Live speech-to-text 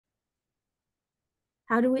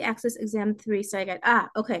How do we access exam 3 study guide?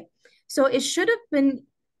 Okay. So it should have been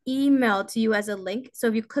emailed to you as a link. So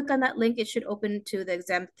if you click on that link, it should open to the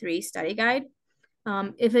exam 3 study guide.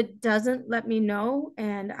 If it doesn't, let me know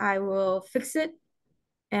and I will fix it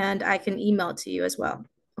and I can email it to you as well.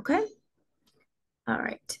 Okay. All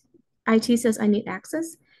right. IT says I need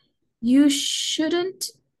access. You shouldn't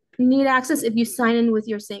need access if you sign in with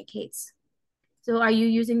your St. Kate's. So are you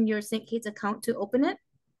using your St. Kate's account to open it?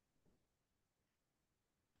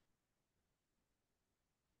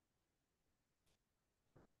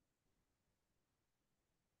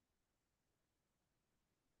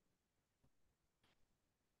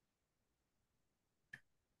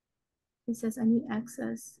 It says I need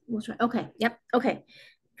access. We'll try. Okay. Yep. Okay.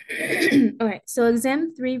 All right. So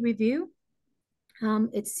exam 3 review.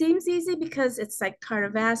 It seems easy because it's like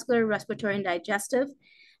cardiovascular, respiratory, and digestive,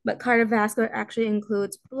 but cardiovascular actually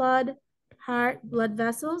includes blood, heart, blood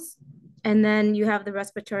vessels, and then you have the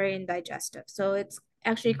respiratory and digestive. So it's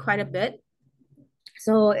actually quite a bit.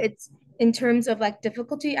 So it's in terms of like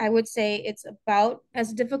difficulty, I would say it's about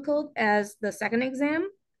as difficult as the second exam.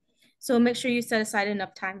 So make sure you set aside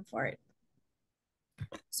enough time for it.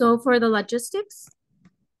 So for the logistics,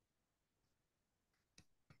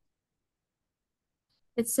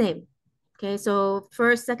 it's same. Okay, so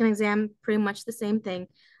first, second exam, pretty much the same thing.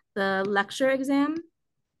 The lecture exam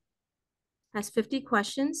has 50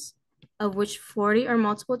 questions, of which 40 are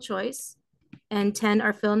multiple choice and 10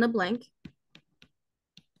 are fill in the blank.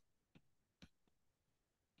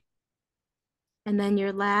 And then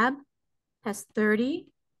your lab has 30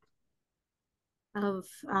 of,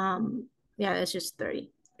 yeah, it's just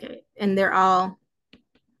 30. Okay, and they're all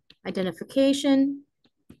identification,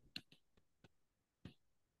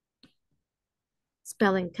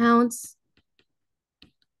 spelling counts,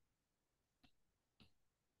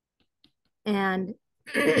 and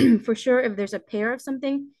for sure, if there's a pair of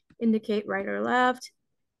something, indicate right or left,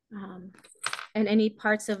 and any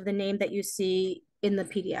parts of the name that you see in the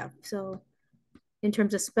PDF. So in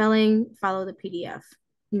terms of spelling, follow the PDF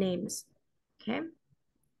names, okay?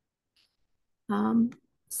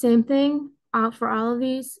 Same thing for all of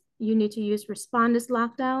these, you need to use Respondus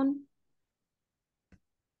lockdown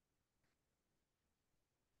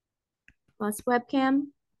plus webcam.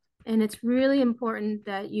 And it's really important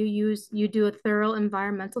that you do a thorough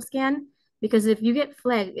environmental scan because if you get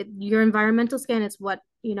flagged, your environmental scan is what,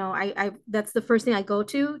 that's the first thing I go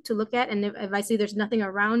to look at. And if I see there's nothing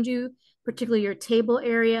around you, particularly your table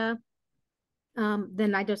area,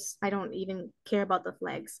 then I don't even care about the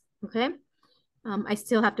flags. Okay. I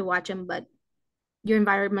still have to watch them, but your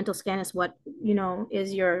environmental scan is what,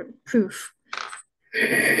 is your proof.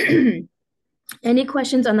 Any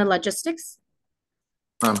questions on the logistics?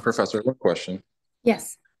 Professor, one question.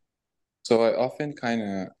 Yes. So I often kind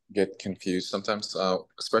of get confused sometimes,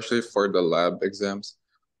 especially for the lab exams.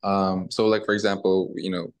 So like for example,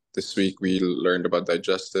 this week we learned about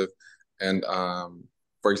digestive and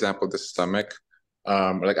for example, the stomach.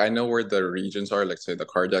 Like I know where the regions are, like say the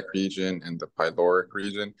cardiac region and the pyloric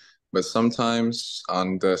region, but sometimes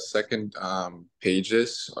on the second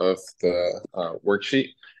pages of the worksheet,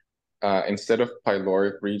 instead of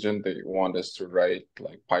pyloric region, they want us to write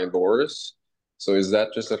like pylorus. So is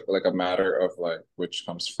that just like a matter of like which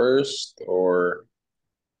comes first, or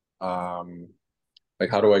um,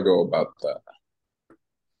 like how do I go about that?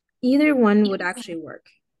 Either one would actually work.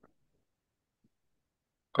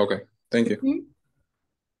 Okay, thank you. Mhm.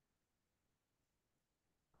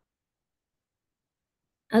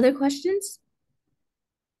 Other questions?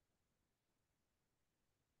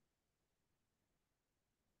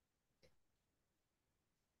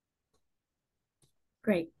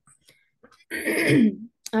 Great.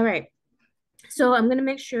 All right. So I'm going to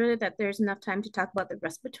make sure that there's enough time to talk about the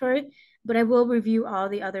respiratory, but I will review all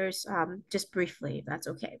the others just briefly, if that's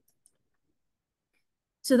okay.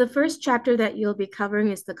 So the first chapter that you'll be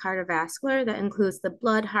covering is the cardiovascular. That includes the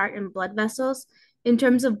blood, heart, and blood vessels. In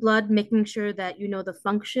terms of blood, making sure that you know the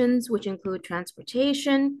functions, which include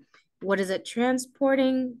transportation. What is it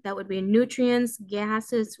transporting? That would be nutrients,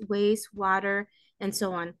 gases, waste, water, and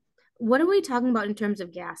so on. What are we talking about in terms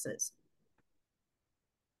of gases?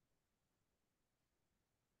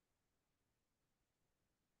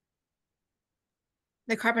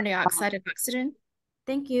 The carbon dioxide and oxygen.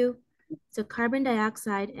 Thank you. So carbon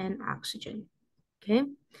dioxide and oxygen, okay?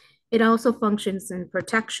 It also functions in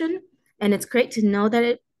protection, and it's great to know that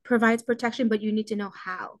it provides protection, but you need to know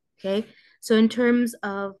how, okay? So in terms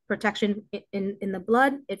of protection in the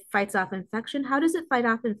blood, it fights off infection. How does it fight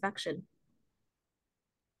off infection?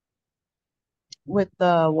 With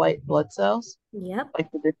the white blood cells, Yep.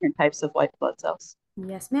 like the different types of white blood cells.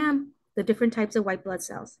 Yes, ma'am. the different types of white blood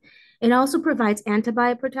cells. It also provides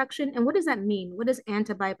antibody protection. And what does that mean? What does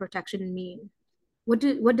antibody protection mean? What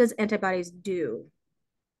does antibodies do?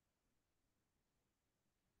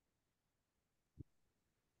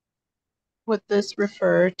 Would this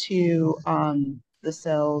refer to the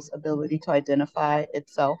cell's ability to identify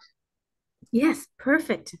itself? Yes,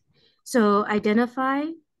 perfect. So identify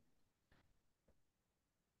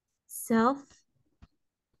self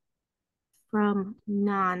from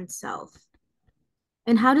non-self.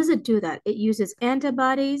 And how does it do that? It uses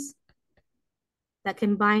antibodies that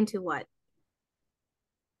can bind to what?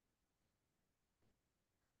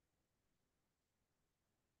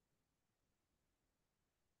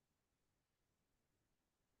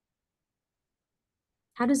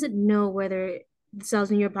 How does it know whether the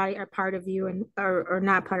cells in your body are part of you and or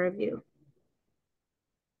not part of you?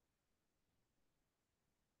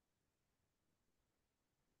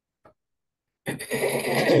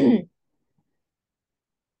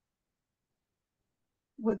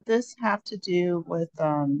 Would this have to do with,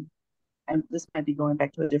 and this might be going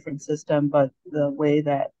back to a different system, but the way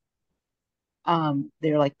that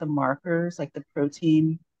they're like the markers, like the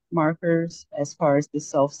protein markers as far as the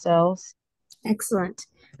self cells? Excellent.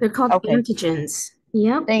 They're called Okay, antigens.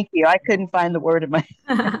 Yep. thank you. I couldn't find the word in my.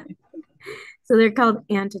 So they're called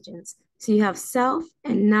antigens. So you have self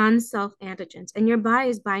and non-self antigens, and your body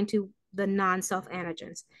is bind to the non-self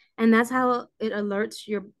antigens. And that's how it alerts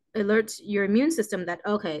your immune system that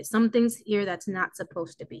okay, something's here that's not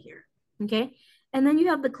supposed to be here. Okay. And then you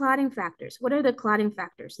have the clotting factors. What are the clotting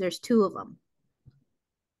factors? There's two of them.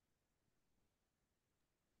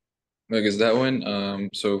 Like, is that when,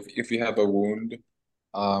 so if you have a wound,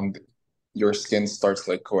 um, your skin starts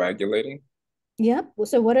like coagulating? Yep.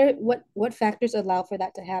 So what factors allow for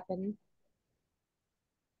that to happen?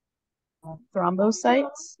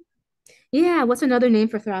 Thrombocytes? Yeah, what's another name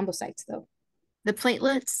for thrombocytes though? The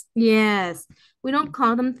platelets? Yes. We don't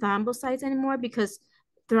call them thrombocytes anymore because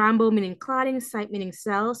thrombo meaning clotting, cyte meaning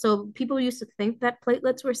cell. So people used to think that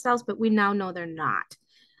platelets were cells, but we now know they're not.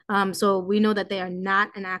 So we know that they are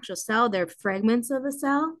not an actual cell, they're fragments of a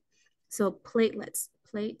cell. So platelets.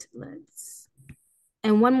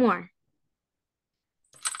 And one more.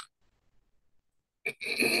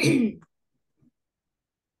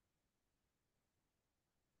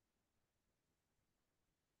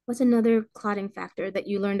 What's another clotting factor that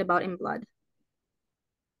you learned about in blood?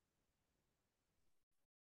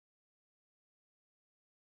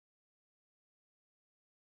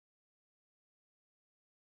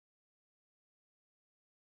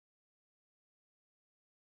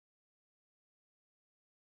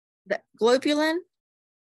 The globulin?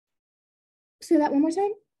 Say that one more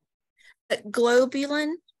time.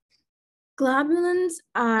 Globulin? Globulins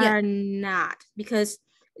Yeah. are not because,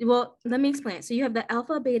 well, let me explain. So you have the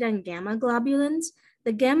alpha, beta, and gamma globulins.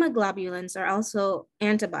 The gamma globulins are also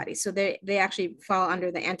antibodies. So they actually fall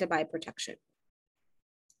under the antibody protection.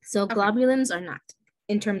 So Okay. globulins are not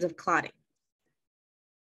in terms of clotting.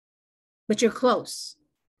 But you're close.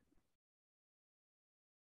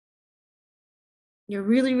 You're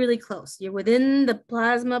really, really close. You're within the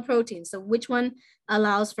plasma protein. So which one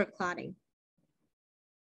allows for clotting?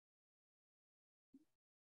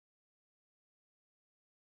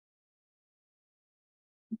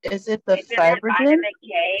 Is it the fibrogen?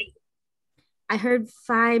 I heard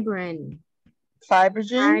fibrin.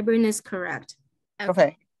 Fibrogen? Fibrin is correct.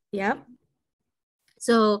 Okay. Yep.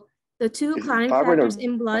 So the two clotting factors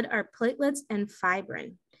in blood are platelets and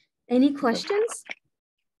fibrin. Any questions?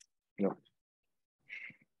 No.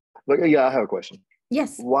 Look, yeah, I have a question.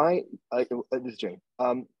 Yes. Why? This is Jane.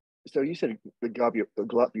 So you said the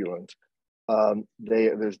globulins.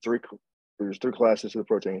 There's three classes of the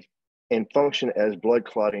proteins, and function as blood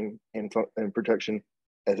clotting and protection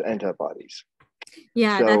as antibodies.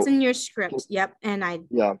 Yeah, So, that's in your script. Yep.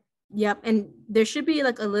 Yeah. Yep. And there should be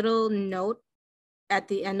like a little note at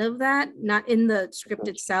the end of that, not in the script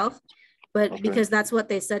itself, but Okay. because that's what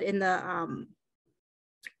they said in the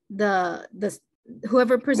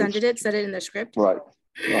whoever presented it said it in the script. Right.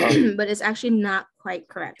 But it's actually not quite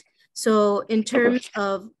correct. So in terms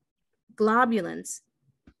of globulins,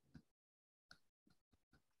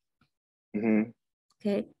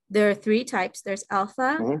 okay, there are three types. There's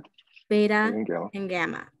alpha, beta, and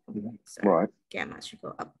gamma. Sorry, Right. Gamma should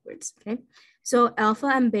go upwards. Okay, so alpha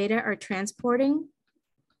and beta are transporting.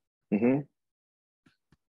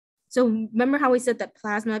 So remember how we said that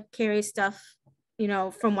plasma carries stuff, you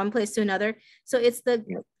know, from one place to another. So it's the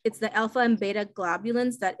alpha and beta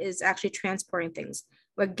globulins that is actually transporting things.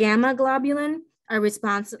 Where gamma globulin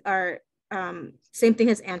are same thing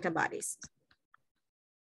as antibodies.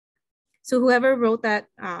 So whoever wrote that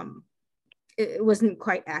it wasn't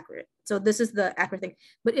quite accurate. So this is the accurate thing.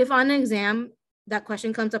 But if on an exam, that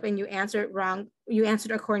question comes up and you answer it wrong, you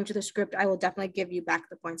answered according to the script, I will definitely give you back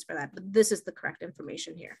the points for that. But this is the correct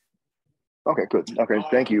information here. Okay, good. Okay,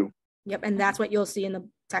 thank you. Yep, and that's what you'll see in the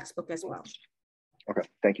textbook as well. Okay,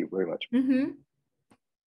 thank you very much. Mm-hmm.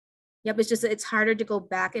 Yep, it's just, it's harder to go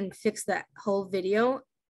back and fix that whole video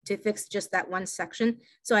to fix just that one section.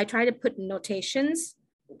 So I try to put notations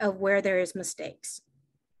of where there is mistakes.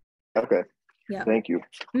 Okay, Yeah. thank you.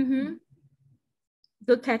 Mm-hmm.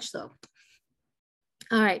 Good catch though.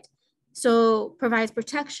 All right, so provides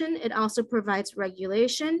protection. It also provides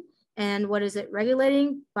regulation. And what is it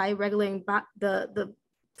regulating? By regulating the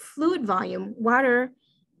fluid volume, water,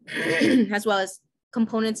 as well as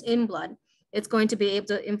components in blood. It's going to be able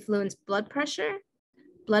to influence blood pressure,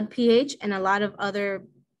 blood pH, and a lot of other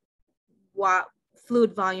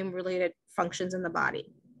fluid volume related functions in the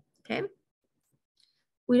body, okay?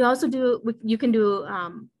 We also do, you can do,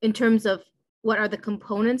 in terms of what are the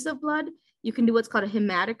components of blood, you can do what's called a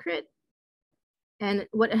hematocrit. And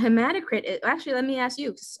what a hematocrit is, actually, let me ask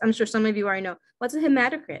you, 'cause I'm sure some of you already know, what's a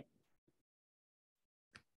hematocrit?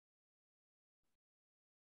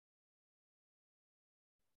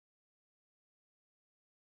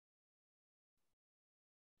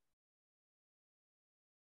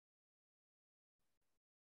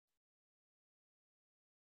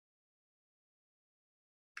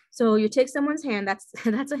 So you take someone's hand,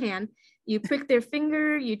 that's a hand, you prick their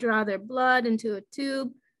finger, you draw their blood into a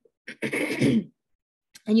tube,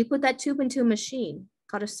 and you put that tube into a machine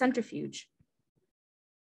called a centrifuge.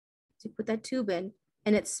 So you put that tube in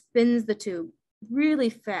and it spins the tube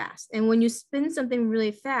really fast. And when you spin something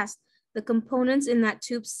really fast, the components in that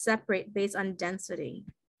tube separate based on density.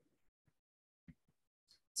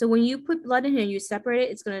 So when you put blood in here, you separate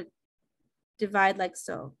it, it's gonna divide like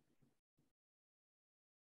so.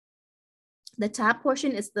 The top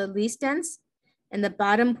portion is the least dense and the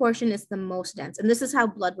bottom portion is the most dense. And this is how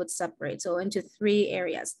blood would separate. So into 3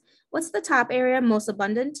 areas. What's the top area most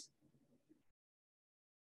abundant?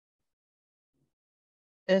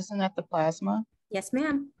 Isn't that the plasma? Yes,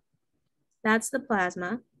 ma'am. That's the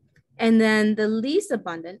plasma. And then the least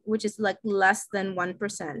abundant, which is like less than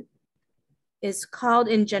 1%, is called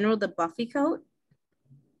in general the buffy coat.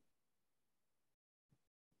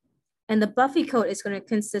 And the buffy coat is going to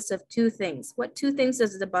consist of 2 things. What 2 things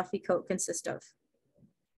does the buffy coat consist of?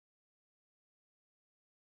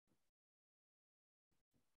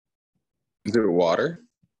 Is it water?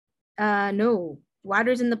 No,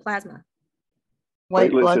 water's in the plasma.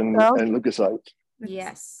 White Platelets blood cells? and leukocytes.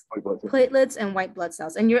 Yes, White blood cells. platelets and white blood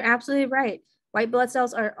cells. And you're absolutely right. White blood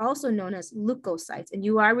cells are also known as leukocytes, and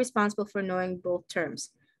you are responsible for knowing both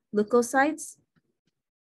terms, leukocytes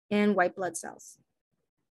and white blood cells.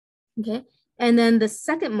 Okay, and then the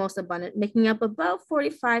second most abundant, making up about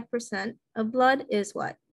 45% of blood, is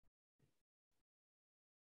what?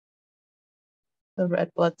 The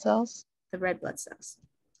red blood cells? The red blood cells,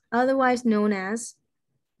 otherwise known as?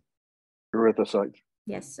 Erythrocytes.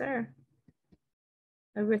 Yes, sir.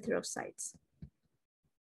 Erythrocytes.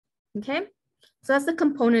 Okay, so that's the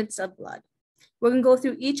components of blood. We're gonna go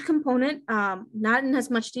through each component, not in as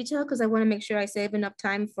much detail because I want to make sure I save enough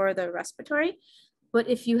time for the respiratory. But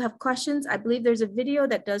if you have questions, I believe there's a video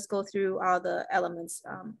that does go through all the elements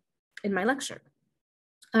in my lecture.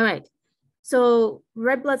 All right, so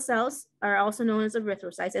red blood cells are also known as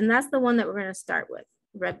erythrocytes, and that's the one that we're gonna start with,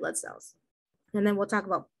 red blood cells. And then we'll talk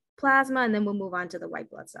about plasma, and then we'll move on to the white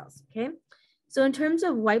blood cells, okay? So in terms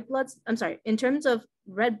of in terms of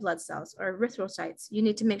red blood cells or erythrocytes, you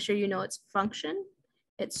need to make sure you know its function,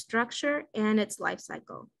 its structure, and its life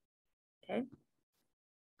cycle, okay?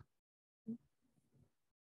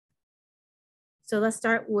 So let's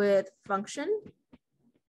start with function.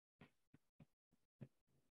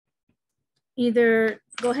 Either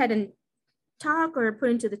go ahead and talk or put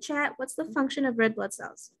into the chat, what's the function of red blood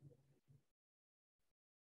cells?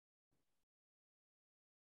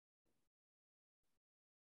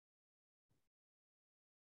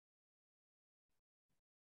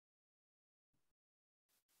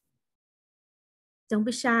 Don't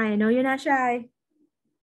be shy, I know you're not shy.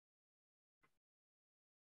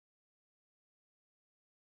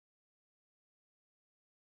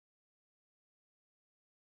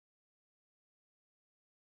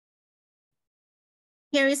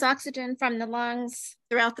 Carries oxygen from the lungs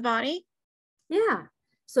throughout the body. Yeah,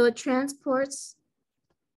 so it transports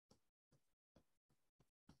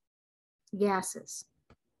gases.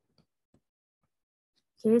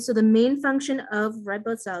 Okay, so the main function of red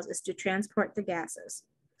blood cells is to transport the gases.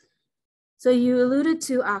 So you alluded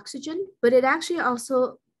to oxygen, but it actually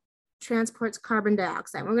also transports carbon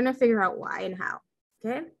dioxide. We're gonna figure out why and how,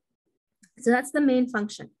 okay? So that's the main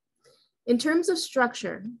function. In terms of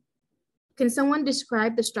structure, can someone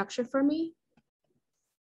describe the structure for me?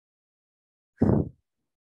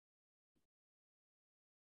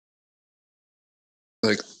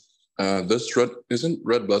 Like this isn't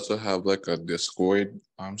red blood cell have like a discoid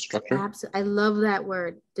structure? Absolutely, I love that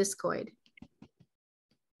word, discoid.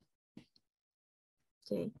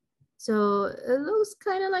 Okay, so it looks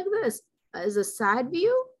kind of like this, as a side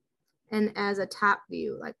view and as a top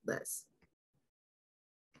view like this.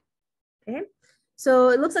 Okay, so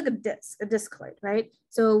it looks like a discoid, right?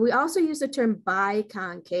 So we also use the term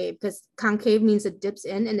biconcave because concave means it dips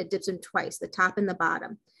in and it dips in twice, the top and the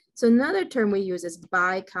bottom. So another term we use is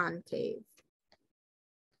biconcave.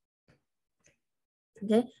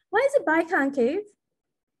 Okay, why is it biconcave?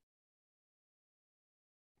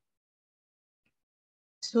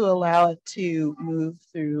 To allow it to move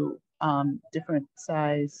through different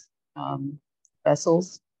size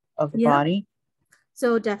vessels of the body.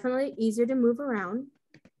 So definitely easier to move around.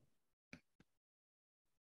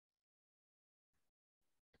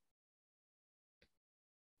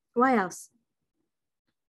 Why else?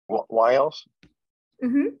 Why else?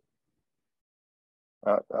 Mm-hmm.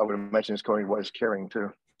 I would imagine it's going what it's carrying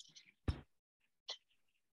too.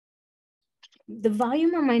 The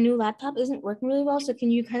volume on my new laptop isn't working really well, so can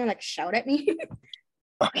you kind of like shout at me?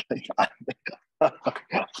 Okay.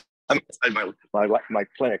 I'm inside my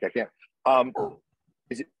clinic. I can't.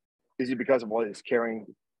 Is it because of what it's carrying?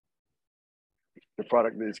 The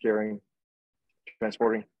product that it's carrying,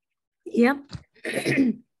 transporting? Yep.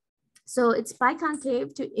 So it's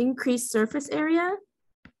biconcave to increase surface area.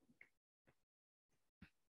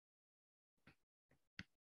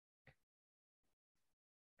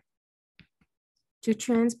 To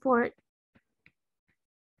transport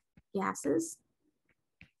gases.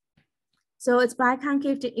 So it's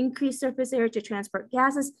biconcave to increase surface area to transport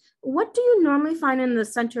gases. What do you normally find in the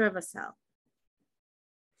center of a cell?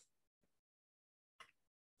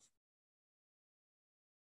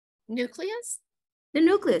 Nucleus? The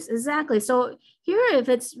nucleus, exactly. So here, if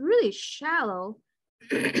it's really shallow,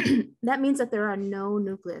 that means that there are no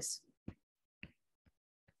nucleus.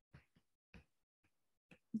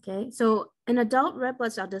 Okay, so an adult red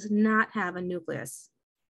blood cell does not have a nucleus.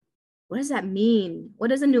 What does that mean? What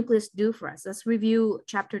does a nucleus do for us? Let's review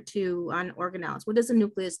chapter 2 on organelles. What does a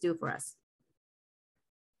nucleus do for us?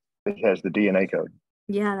 It has the DNA code.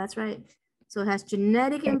 Yeah, that's right. So it has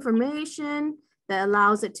genetic information that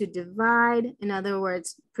allows it to divide. In other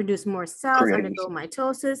words, produce more cells, undergo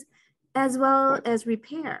mitosis, as well as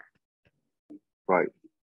repair. Right.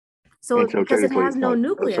 So because it has no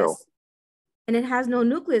nucleus, and it has no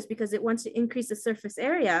nucleus because it wants to increase the surface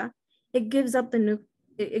area, it gives up the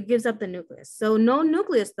nucleus. So no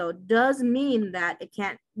nucleus though does mean that it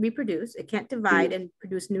can't reproduce, it can't divide and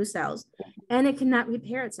produce new cells, and it cannot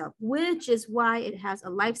repair itself, which is why it has a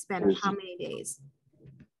lifespan of how many days?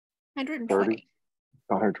 120.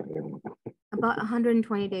 120. About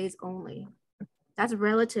 120 days only. That's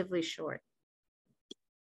relatively short.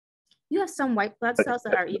 You have some white blood cells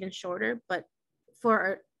that are even shorter, but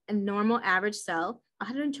for a normal average cell,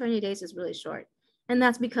 120 days is really short. And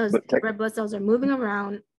that's because red blood cells are moving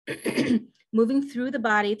around, moving through the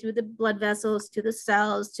body, through the blood vessels, to the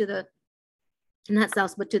cells, to the, not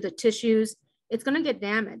cells, but to the tissues. It's going to get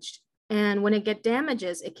damaged. And when it gets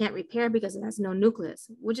damages, it can't repair because it has no nucleus,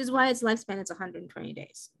 which is why its lifespan is 120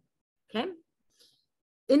 days. Okay.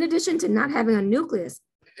 In addition to not having a nucleus,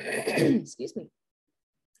 excuse me,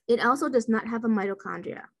 it also does not have a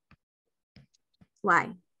mitochondria.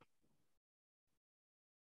 Why?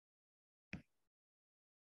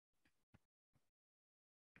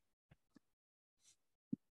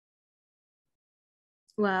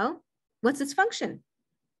 Well, what's its function?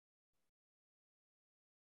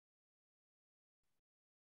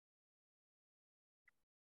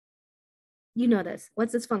 You know this.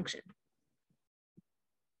 What's its function?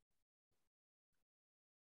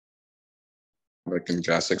 Like in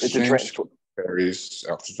gas exchange, carries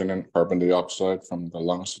oxygen and carbon dioxide from the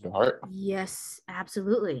lungs to the heart. Yes,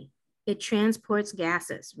 absolutely. It transports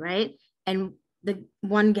gases, right? And the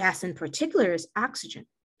one gas in particular is oxygen.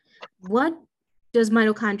 What does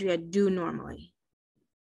mitochondria do normally?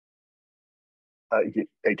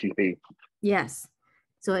 ATP. Yes.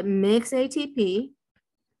 So it makes ATP.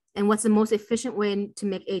 And what's the most efficient way to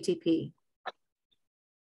make ATP?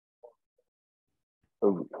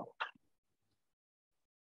 Oh.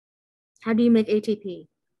 How do you make ATP?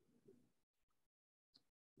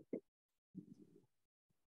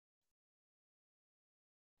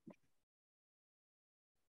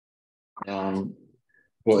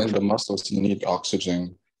 Well, in the muscles, you need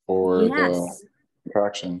oxygen for the Yes,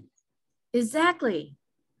 contraction. exactly,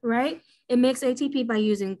 right? It makes ATP by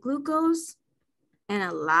using glucose and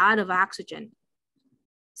a lot of oxygen.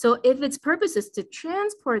 So if its purpose is to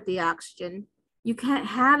transport the oxygen, you can't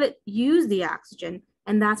have it use the oxygen,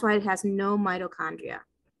 and that's why it has no mitochondria.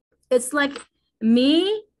 It's like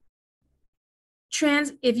me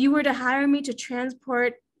if you were to hire me to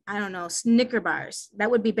transport, I don't know, Snicker bars,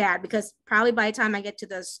 that would be bad because probably by the time I get to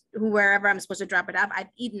this wherever I'm supposed to drop it off, I've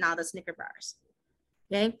eaten all the Snicker bars.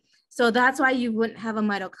 Okay, so that's why you wouldn't have a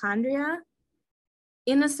mitochondria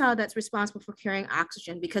in a cell that's responsible for carrying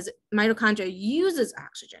oxygen, because mitochondria uses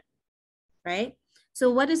oxygen, right?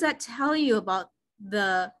 So what does that tell you about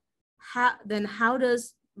how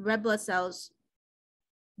does red blood cells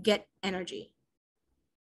get energy?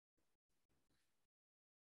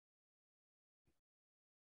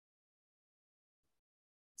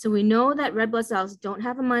 So we know that red blood cells don't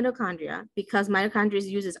have a mitochondria because mitochondria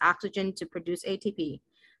uses oxygen to produce ATP.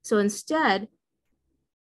 So instead,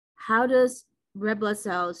 how does red blood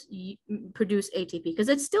cells produce ATP? Because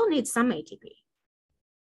it still needs some ATP.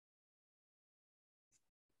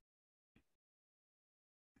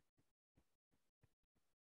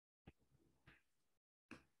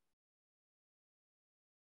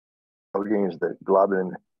 Again, is the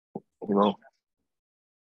globin,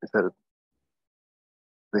 instead of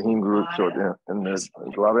the heme groups and the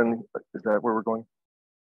globin, is that where we're going?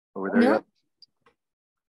 Over there No. yet?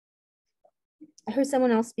 I heard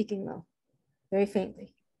someone else speaking though, very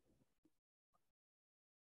faintly.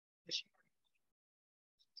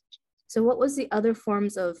 So what was the other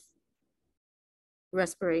forms of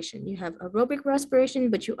respiration? You have aerobic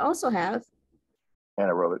respiration, but you also have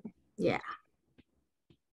Anaerobic. Yeah.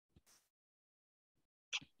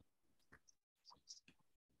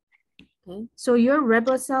 Okay. So your red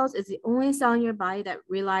blood cells is the only cell in your body that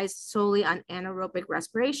relies solely on anaerobic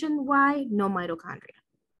respiration. Why? No mitochondria.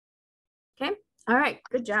 Okay. All right.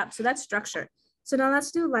 Good job. So that's structure. So now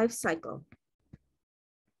let's do life cycle.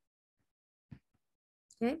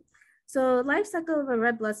 Okay. So life cycle of a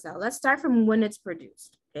red blood cell. Let's start from when it's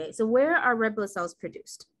produced. Okay. So where are red blood cells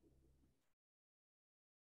produced?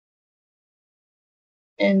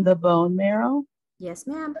 In the bone marrow, Yes,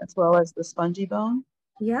 ma'am. as well as the spongy bone.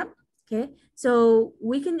 Yep. Okay. So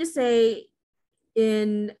we can just say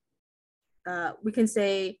we can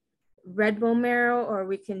say red bone marrow, or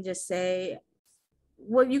we can just say,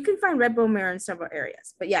 well, you can find red bone marrow in several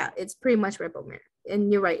areas, but yeah, it's pretty much red bone marrow.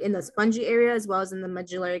 And you're right, in the spongy area as well as in the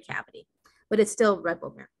medullary cavity, but it's still red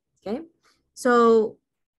bone marrow. Okay. So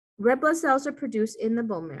red blood cells are produced in the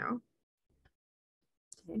bone marrow.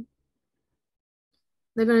 Okay.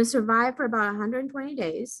 They're going to survive for about 120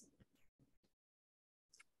 days.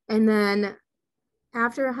 And then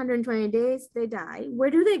after 120 days, they die. Where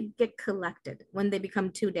do they get collected when they become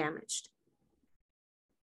too damaged?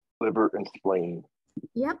 Liver and spleen.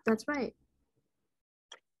 Yep, that's right.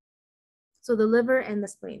 So the liver and the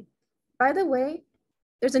spleen. By the way,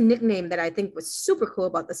 there's a nickname that I think was super cool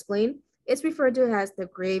about the spleen. It's referred to as the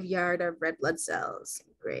graveyard of red blood cells.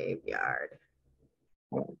 Graveyard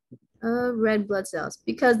of red blood cells,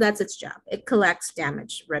 because that's its job. It collects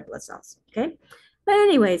damaged red blood cells, okay? But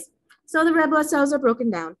anyways, so the red blood cells are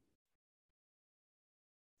broken down.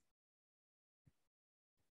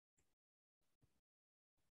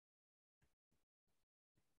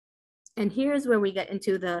 And here's where we get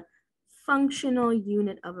into the functional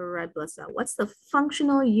unit of a red blood cell. What's the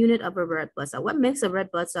functional unit of a red blood cell? What makes a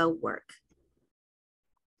red blood cell work?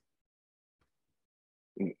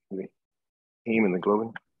 The heme and the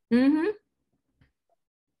globin. Mm-hmm.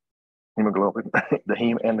 Hemoglobin. The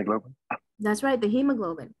heme and the globin. That's right, the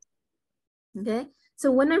hemoglobin. Okay,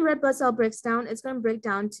 so when a red blood cell breaks down, it's going to break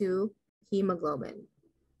down to hemoglobin.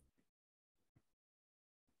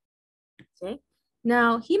 Okay,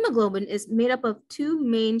 now hemoglobin is made up of two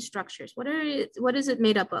main structures. What is it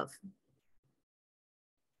made up of?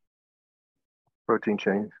 Protein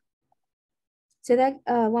chains. Say that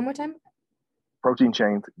one more time. Protein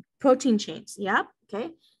chains. Protein chains. Yep. Okay,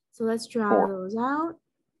 so let's draw 4. those out.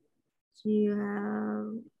 So you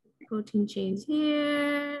have protein chains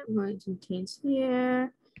here, protein chains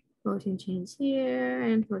here, protein chains here,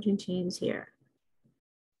 and protein chains here.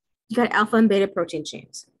 You got alpha and beta protein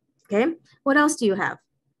chains. Okay, what else do you have?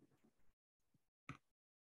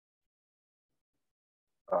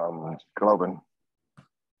 Globin.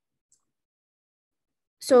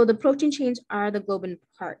 So the protein chains are the globin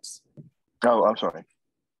parts. Oh, I'm sorry.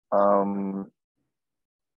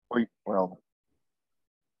 Well,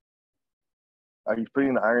 are you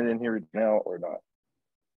putting the iron in here now or not?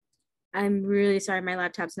 I'm really sorry, my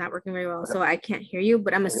laptop's not working very well, so I can't hear you,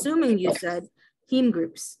 but I'm assuming you said heme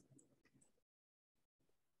groups.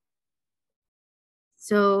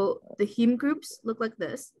 So the heme groups look like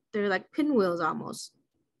this. They're like pinwheels almost.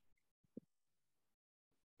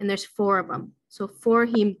 And there's 4 of them. So 4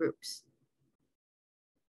 heme groups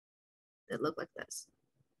that look like this.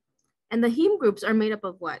 And the heme groups are made up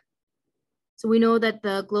of what? So we know that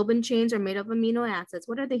the globin chains are made of amino acids.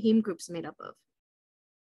 What are the heme groups made up of?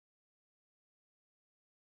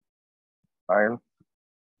 Iron.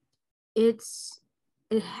 It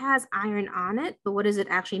has iron on it, but what is it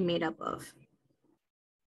actually made up of?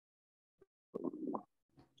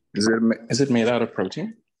 Is it made out of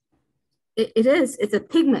protein? It is. It's a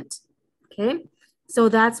pigment. Okay. So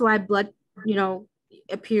that's why blood,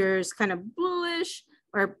 appears kind of bluish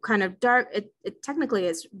or kind of dark. It technically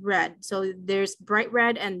is red. So there's bright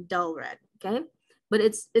red and dull red. Okay. But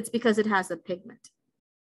it's because it has a pigment.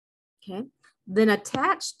 Okay. Then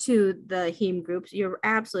attached to the heme groups, you're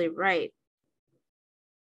absolutely right,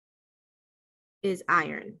 is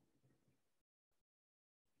iron.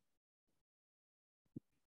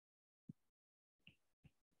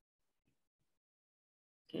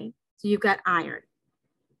 Okay, so you've got iron.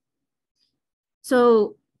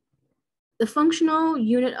 So the functional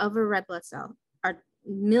unit of a red blood cell are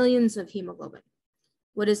millions of hemoglobin.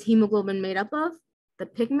 What is hemoglobin made up of? The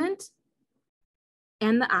pigment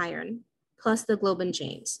and the iron, plus the globin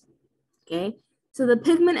chains. Okay, so the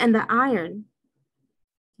pigment and the iron,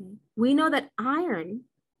 we know that iron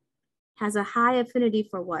has a high affinity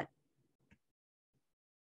for what?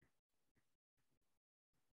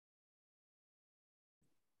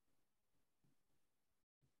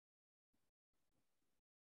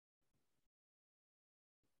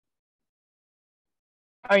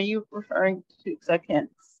 Are you referring to, because I can't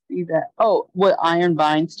see that. Oh, what iron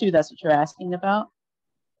binds to? That's what you're asking about?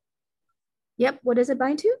 Yep, what does it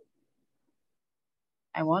bind to?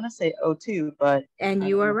 I want to say O2, but. And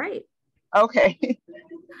you are right. Okay.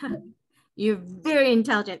 You're very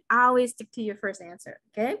intelligent. I always stick to your first answer,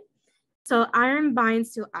 okay? So iron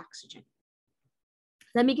binds to oxygen.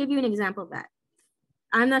 Let me give you an example of that.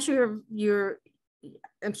 I'm not sure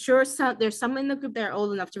I'm sure there's some in the group that are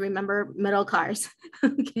old enough to remember metal cars.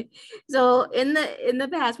 Okay, so in the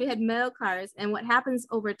past we had metal cars, and what happens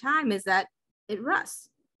over time is that it rusts.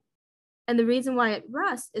 And the reason why it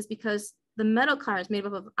rusts is because the metal cars made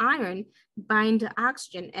up of iron bind to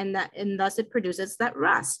oxygen, and thus it produces that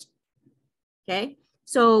rust. Okay,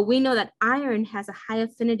 so we know that iron has a high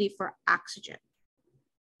affinity for oxygen.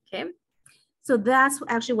 Okay, so that's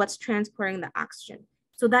actually what's transporting the oxygen.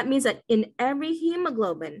 So that means that in every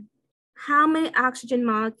hemoglobin, how many oxygen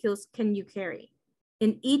molecules can you carry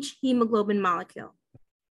in each hemoglobin molecule?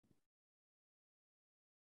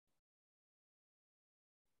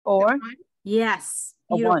 4? Yes,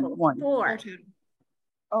 Oh, beautiful. one. 4.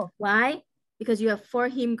 Oh. Why? Because you have 4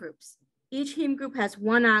 heme groups. Each heme group has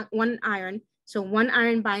one iron. So one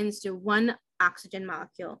iron binds to 1 oxygen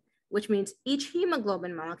molecule, which means each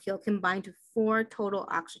hemoglobin molecule can bind to 4 total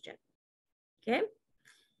oxygen. Okay.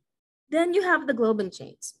 Then you have the globin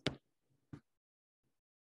chains.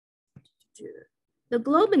 The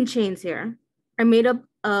globin chains here are made up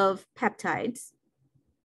of peptides,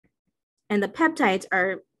 and the peptides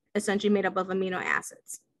are essentially made up of amino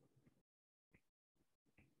acids.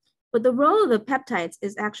 But the role of the peptides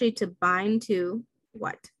is actually to bind to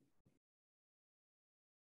what?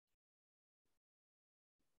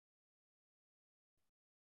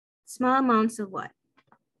 Small amounts of what?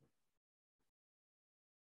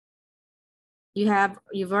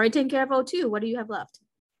 You've already taken care of O2. What do you have left?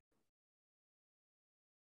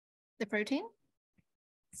 The protein?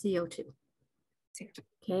 CO2.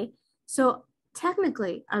 Okay, so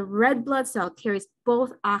technically a red blood cell carries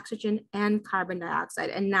both oxygen and carbon dioxide,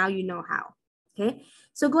 and now you know how. Okay,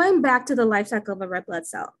 so going back to the life cycle of a red blood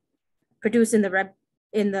cell, produced in the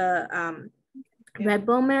red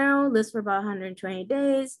bone marrow, lives for about 120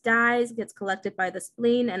 days, dies, gets collected by the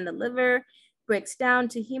spleen and the liver, breaks down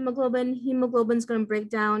to hemoglobin. Hemoglobin's going to break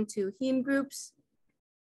down to heme groups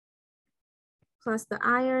plus the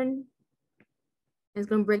iron. It's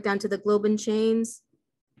going to break down to the globin chains.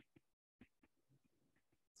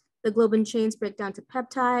 The globin chains break down to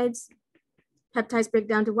peptides. Peptides break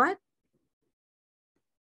down to what?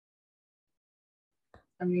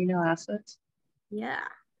 Amino acids. Yeah,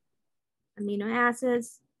 amino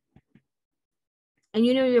acids. And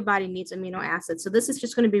you know your body needs amino acids. So this is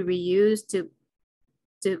just going to be reused to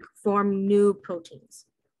form new proteins.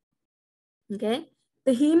 Okay,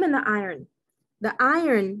 the heme and the iron. The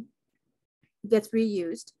iron gets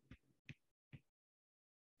reused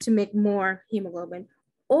to make more hemoglobin,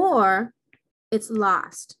 or it's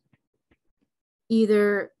lost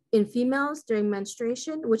either in females during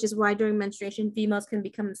menstruation, which is why during menstruation, females can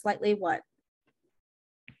become slightly what?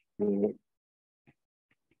 Anemic.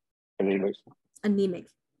 Anemic,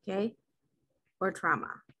 okay? Or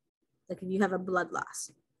trauma, like if you have a blood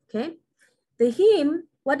loss, okay? The heme,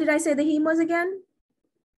 what did I say the heme was again?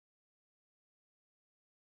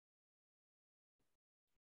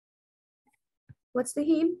 What's the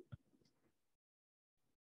heme?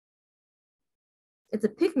 It's a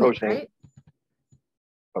pigment, Protein. right?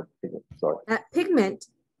 Oh, sorry. That pigment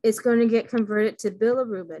is going to get converted to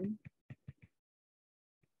bilirubin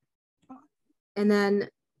and then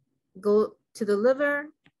go to the liver,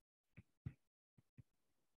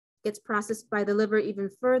 gets processed by the liver even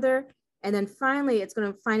further, and then finally it's going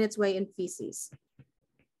to find its way in feces.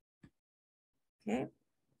 Okay,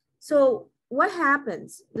 so what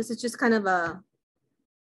happens? This is just kind of a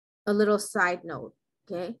little side note,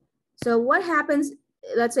 okay? So what happens,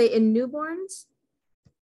 let's say in newborns?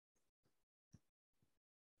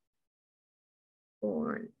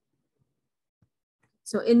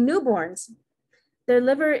 So in newborns, their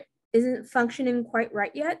liver isn't functioning quite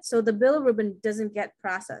right yet, so the bilirubin doesn't get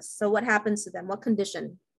processed. So what happens to them? What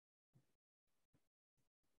condition?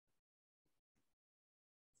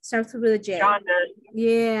 Starts with a J. Jaundice.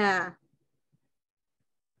 Yeah.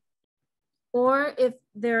 Or if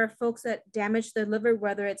there are folks that damage their liver,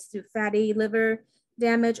 whether it's through fatty liver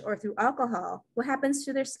damage or through alcohol, what happens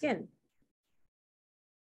to their skin?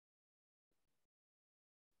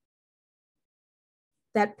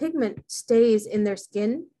 That pigment stays in their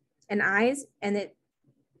skin and eyes, and it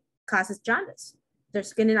causes jaundice. Their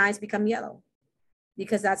skin and eyes become yellow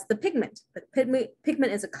because that's the pigment. The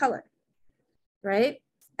pigment is a color, right?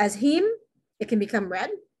 As heme, it can become red.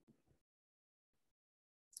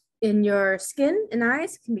 In your skin and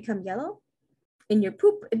eyes, it can become yellow. In your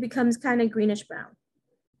poop, it becomes kind of greenish brown,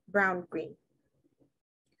 brown-green,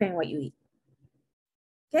 depending on what you eat.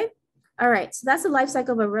 Okay? All right, so that's the life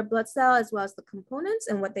cycle of a red blood cell as well as the components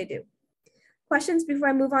and what they do. Questions before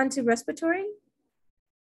I move on to respiratory?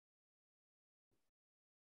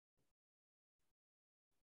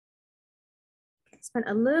 Okay, spent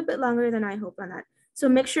a little bit longer than I hoped on that. So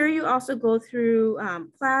make sure you also go through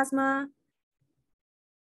plasma,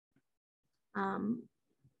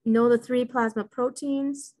 know the 3 plasma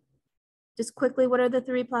proteins. Just quickly, what are the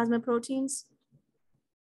 3 plasma proteins?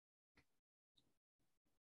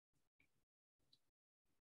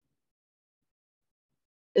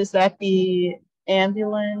 Is that the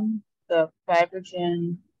ambulin, the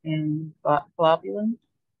fibrinogen, and globulin?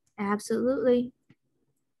 Absolutely.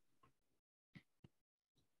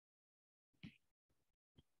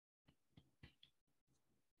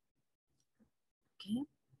 Okay.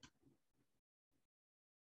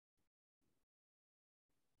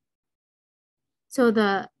 So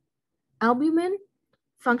the albumin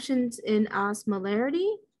functions in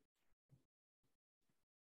osmolarity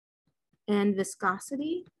and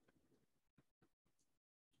viscosity.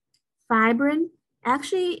 Fibrin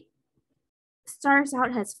actually starts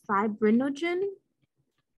out as fibrinogen.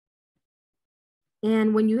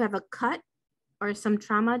 And when you have a cut or some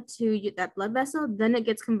trauma to that blood vessel, then it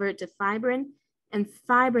gets converted to fibrin. And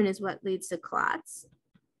fibrin is what leads to clots.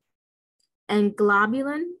 And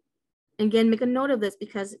globulin, again, make a note of this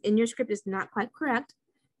because in your script it's not quite correct.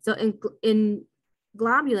 So in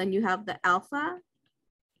globulin, you have the alpha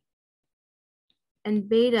and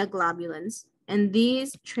beta globulins, and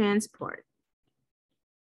these transport.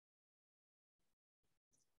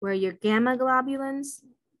 Where your gamma globulins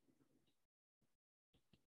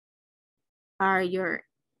are your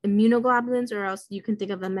immunoglobulins, or else you can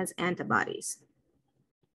think of them as antibodies.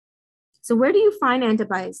 So where do you find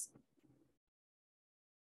antibodies?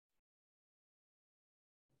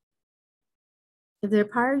 If they're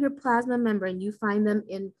part of your plasma membrane, you find them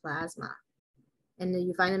in plasma, and then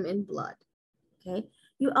you find them in blood, okay?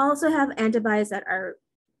 You also have antibodies that are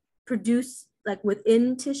produced like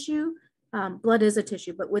within tissue. Blood is a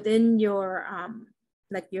tissue, but within your,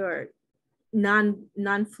 like your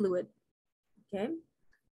non-fluid, okay?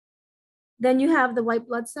 Then you have the white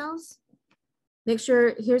blood cells. Make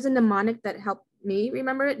sure, here's a mnemonic that helped me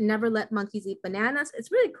remember it. Never let monkeys eat bananas.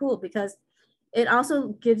 It's really cool because it also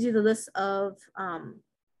gives you the list of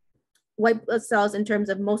white blood cells in terms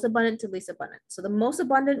of most abundant to least abundant. So the most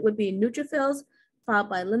abundant would be neutrophils, followed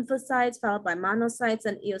by lymphocytes, followed by monocytes,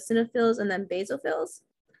 and eosinophils, and then basophils.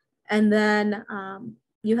 And then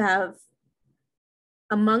you have,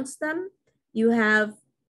 amongst them, you have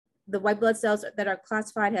the white blood cells that are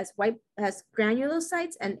classified as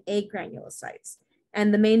granulocytes and agranulocytes.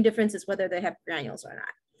 And the main difference is whether they have granules or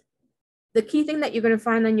not. the key thing that you're going to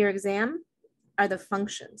find on your exam are the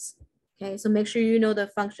functions. Okay, so make sure you know the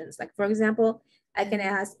functions. Like for example, I can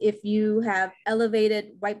ask if you have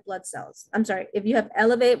elevated white blood cells. I'm sorry, if you have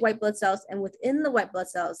elevated white blood cells and within the white blood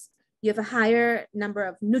cells, you have a higher number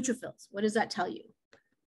of neutrophils. What does that tell you?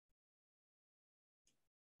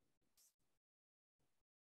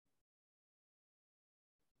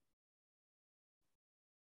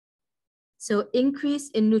 So increase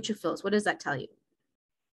in neutrophils, what does that tell you?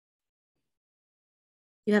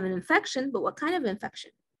 You have an infection, but what kind of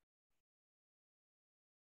infection?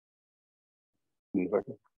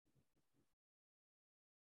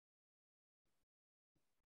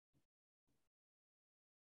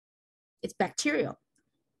 It's bacterial.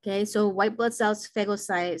 Okay, so white blood cells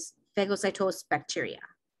phagocytose bacteria.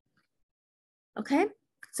 Okay,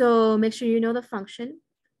 so make sure you know the function.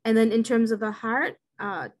 And then in terms of the heart,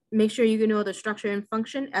 make sure you know the structure and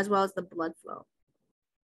function as well as the blood flow.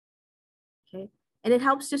 Okay, and it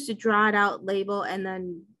helps just to draw it out, label, and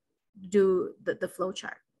then do the flow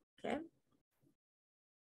chart. Okay.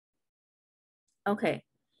 Okay.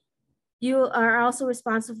 You are also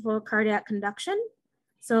responsible for cardiac conduction.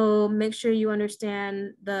 So make sure you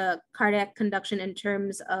understand the cardiac conduction in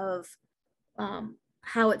terms of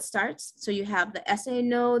how it starts. So you have the SA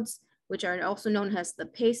nodes, which are also known as the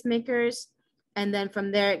pacemakers. And then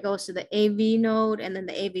from there, it goes to the AV node and then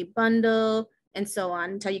the AV bundle and so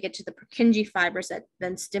on until you get to the Purkinje fibers that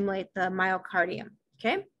then stimulate the myocardium,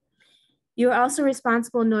 okay? You're also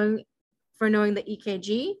responsible for knowing the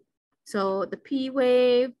EKG. So the P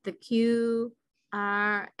wave, the Q,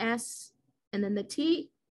 R, S, and then the T.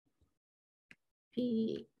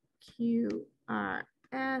 P, Q, R,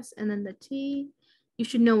 S, and then the T. You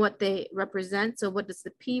should know what they represent. So what does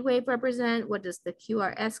the P wave represent? What does the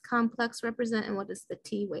QRS complex represent? And what does the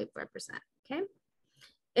T wave represent, okay?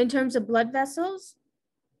 In terms of blood vessels,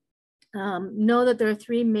 know that there are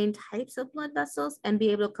 3 main types of blood vessels and be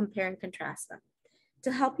able to compare and contrast them.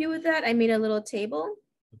 To help you with that, I made a little table,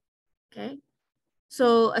 okay?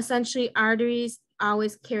 So essentially arteries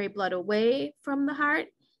always carry blood away from the heart.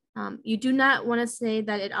 You do not want to say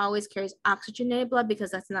that it always carries oxygenated blood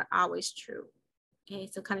because that's not always true. Okay,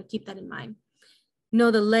 so kind of keep that in mind.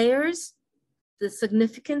 Know the layers, the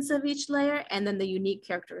significance of each layer, and then the unique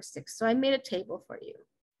characteristics. So I made a table for you.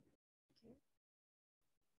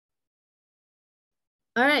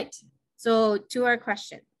 All right, so to our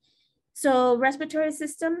question. So respiratory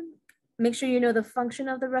system, make sure you know the function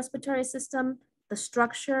of the respiratory system, the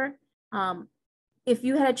structure. If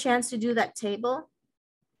you had a chance to do that table,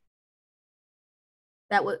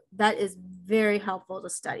 that is very helpful to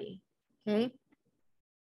study, okay?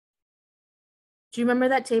 Do you remember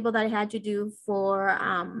that table that I had you do for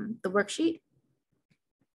the worksheet?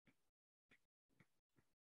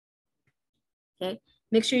 Okay,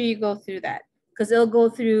 make sure you go through that because it'll go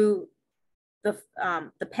through the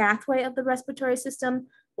pathway of the respiratory system,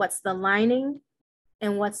 what's the lining,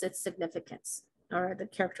 and what's its significance or the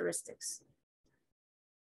characteristics.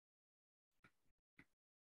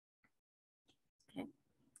 Okay.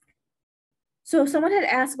 So someone had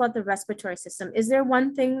asked about the respiratory system. Is there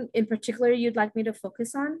one thing in particular you'd like me to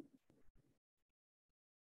focus on?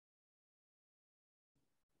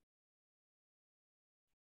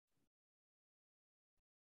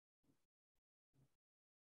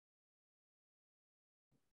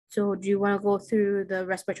 So do you want to go through the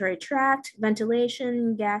respiratory tract,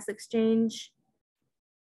 ventilation, gas exchange?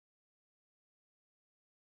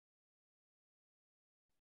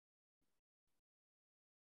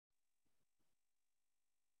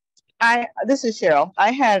 This is Cheryl.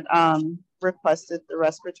 I had requested the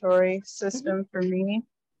respiratory system for me,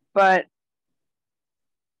 but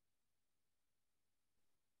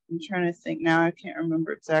I'm trying to think now. I can't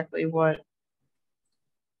remember exactly what.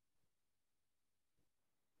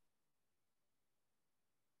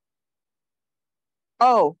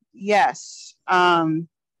 Oh, yes. The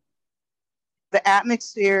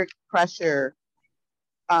atmospheric pressure,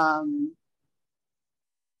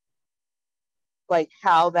 like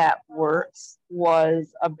how that works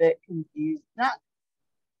was a bit confused.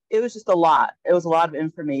 It was just a lot. It was a lot of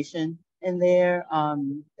information in there,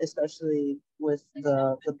 especially with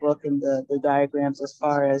the book and the diagrams as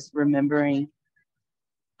far as remembering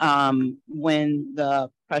when the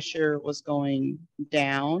pressure was going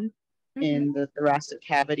down in the thoracic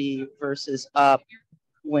cavity versus up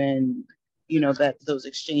when, that those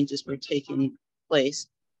exchanges were taking place.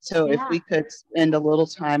 So if we could spend a little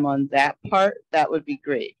time on that part, that would be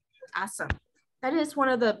great. Awesome. That is one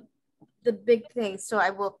of the big things. So I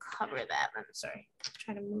will cover that. I'm sorry. I'm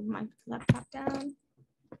trying to move my laptop down.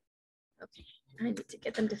 Okay. I need to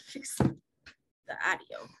get them to fix the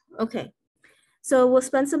audio. Okay. So we'll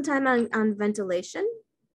spend some time on ventilation.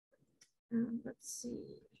 Let's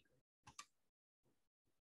see.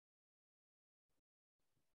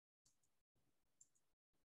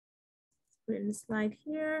 Put in the slide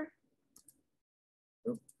here.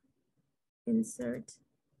 Oop. Insert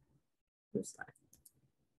new slide.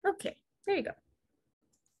 Okay, there you go.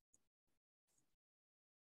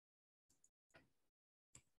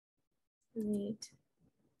 Great.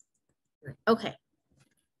 Okay.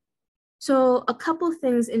 So a couple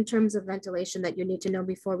things in terms of ventilation that you need to know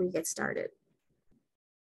before we get started.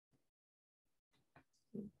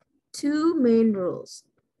 Two main rules.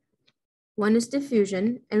 One is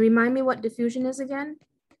diffusion, and remind me what diffusion is again?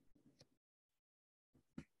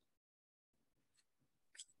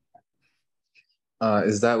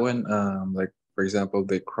 Is that when, like, for example,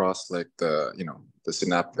 they cross like the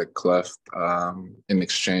synaptic cleft in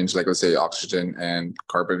exchange, like let's say oxygen and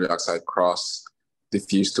carbon dioxide cross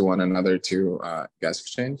diffuse to one another to gas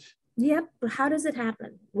exchange? Yep, but how does it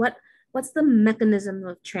happen? What's the mechanism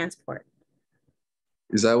of transport?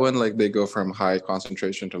 Is that when like they go from high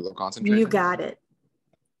concentration to low concentration? You got it.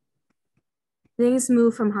 Things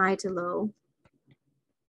move from high to low.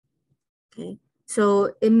 Okay,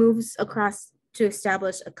 so it moves across to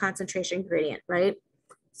establish a concentration gradient, right?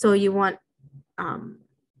 So you want high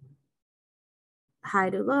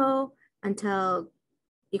to low until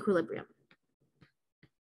equilibrium.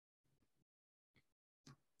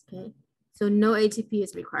 Okay, so no ATP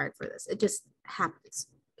is required for this. It just happens,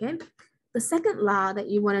 okay? The second law that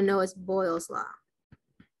you want to know is Boyle's law.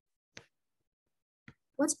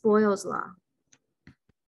 What's Boyle's law?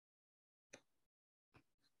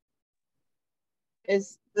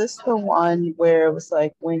 Is this the one where it was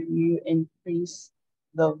like when you increase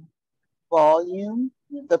the volume,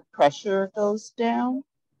 the pressure goes down?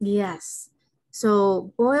 Yes.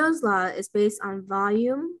 So Boyle's law is based on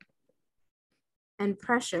volume and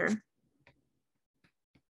pressure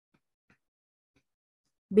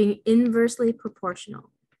being inversely proportional.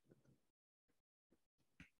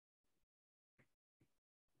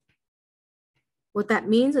 What that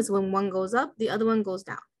means is when one goes up, the other one goes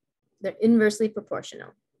down. They're inversely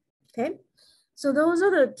proportional, okay? So those are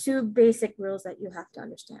the two basic rules that you have to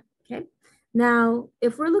understand, okay? Now,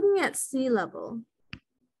 if we're looking at sea level,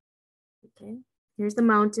 okay, here's the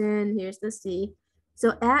mountain, here's the sea.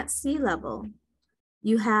 So at sea level,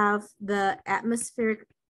 you have the atmospheric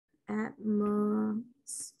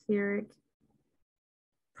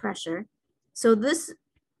pressure. So this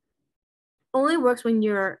only works when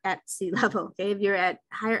you're at sea level, okay? If you're at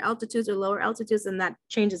higher altitudes or lower altitudes, then that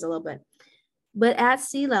changes a little bit. But at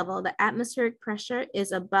sea level, the atmospheric pressure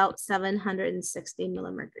is about 760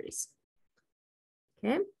 millimercuries.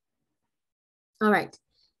 Okay. All right.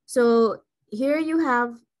 So here you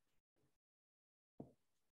have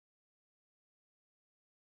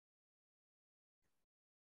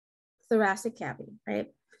thoracic cavity,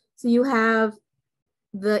 right? So you have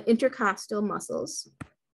the intercostal muscles.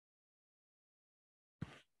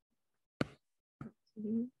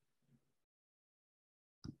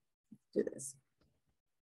 Do this.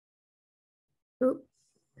 Oh,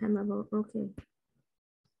 pen level, okay.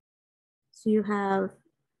 So you have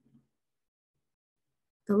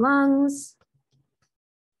the lungs.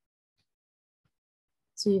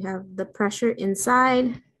 So you have the pressure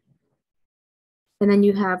inside. And then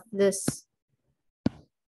you have this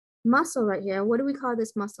muscle right here. What do we call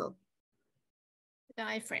this muscle?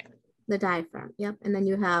 Diaphragm. The diaphragm, yep. And then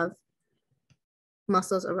you have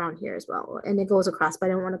muscles around here as well. And it goes across, but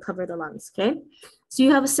I don't want to cover the lungs, okay? So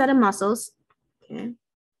you have a set of muscles, okay,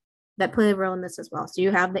 that play a role in this as well. So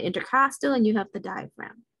you have the intercostal and you have the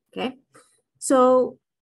diaphragm, okay? So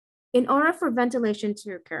in order for ventilation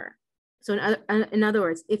to occur, so in other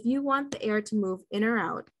words, if you want the air to move in or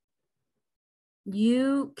out,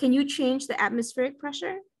 can you change the atmospheric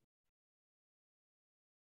pressure?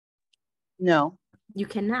 No. You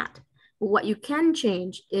cannot. What you can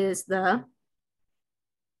change is the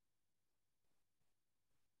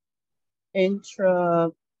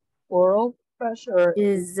Intraoral pressure.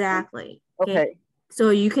 exactly. Okay. So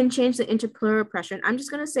you can change the interpleural pressure. And I'm just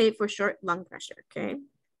going to say for short, lung pressure, okay?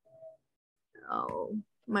 Oh,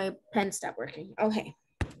 my pen stopped working. Okay.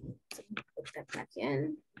 Put that back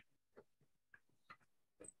in.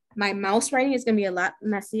 My mouse writing is going to be a lot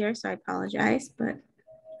messier, so I apologize, but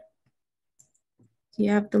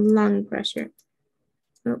you have the lung pressure.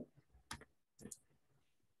 Oh.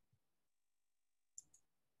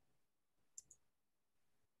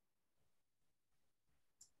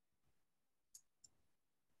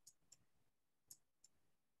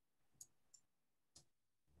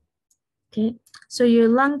 Okay, so your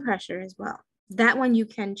lung pressure as well. That one you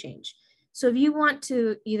can change. So if you want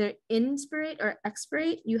to either inspirate or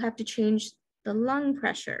expirate, you have to change the lung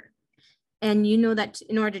pressure. And you know that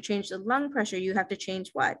in order to change the lung pressure, you have to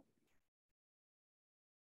change what?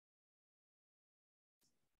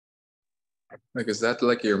 Like, is that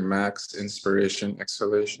like your max inspiration,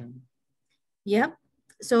 exhalation? Yep.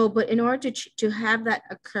 So, but in order to have that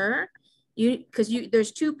occur,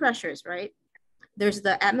 there's two pressures, right? There's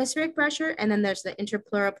the atmospheric pressure, and then there's the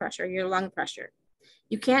interpleural pressure, your lung pressure.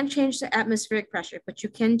 You can't change the atmospheric pressure, but you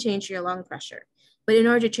can change your lung pressure. But in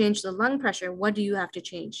order to change the lung pressure, what do you have to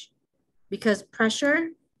change? Because pressure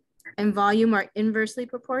and volume are inversely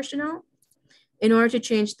proportional. In order to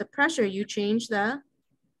change the pressure, you change the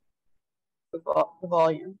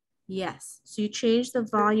volume. Yes. So you change the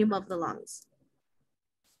volume of the lungs.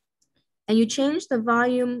 And you change the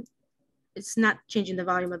volume, it's not changing the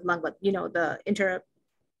volume of the lung, but you know, the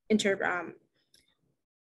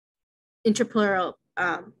interpleural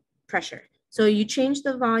pressure. So you change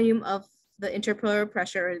the volume of the interpleural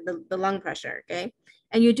pressure, the lung pressure, okay?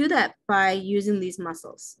 And you do that by using these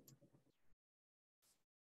muscles.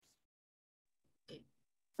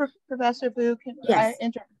 Professor Boo, can Yes. I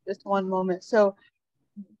interrupt just one moment? So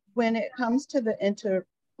when it comes to the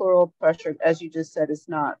interpleural pressure, as you just said, it's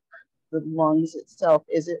not the lungs itself.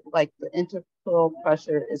 Is it like the interpleural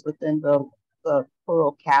pressure is within the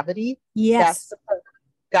pleural cavity? Yes.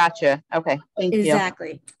 Gotcha. Okay. Thank you.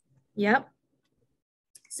 Exactly. Yep.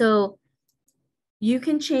 So you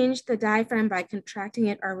can change the diaphragm by contracting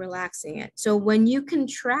it or relaxing it. So when you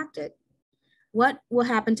contract it, what will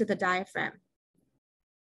happen to the diaphragm?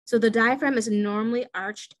 So the diaphragm is normally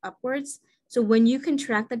arched upwards. So when you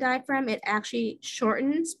contract the diaphragm, it actually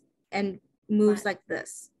shortens and moves like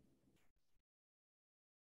this.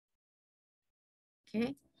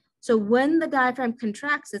 Okay. So when the diaphragm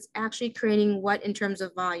contracts, it's actually creating what in terms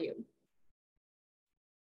of volume?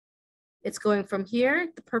 It's going from here,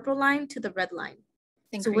 the purple line, to the red line.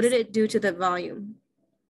 Increase. So what did it do to the volume?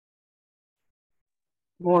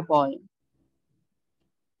 More volume.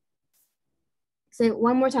 Say it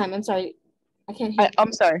one more time. I'm sorry. I can't hear.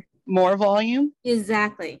 I'm sorry. More volume?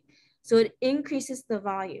 Exactly. So it increases the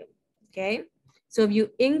volume. Okay. So if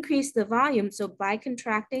you increase the volume, so by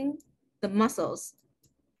contracting the muscles,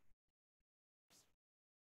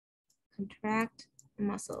 contract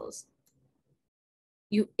muscles,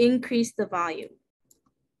 you increase the volume.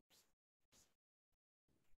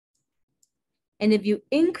 And if you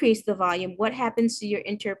increase the volume, what happens to your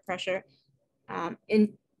interpleural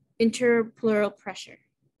pressure?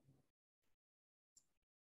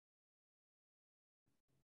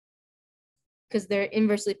 Because they're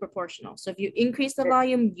inversely proportional. So if you increase the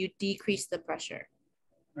volume, you decrease the pressure.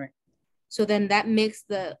 Right. So then that makes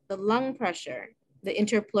the lung pressure, the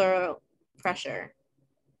interpleural pressure.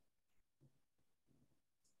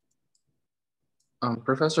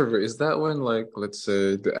 Professor, is that when, like, let's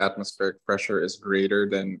say the atmospheric pressure is greater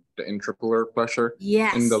than the intrapleural pressure?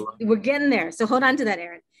 Yes, we're getting there. So hold on to that,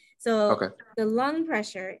 Aaron. So okay. The lung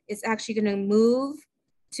pressure is actually going to move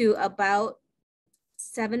to about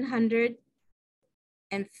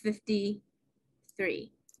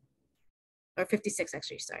 753 or 56,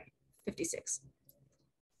 actually, sorry, 56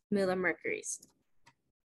 millimercuries.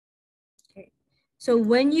 Okay. So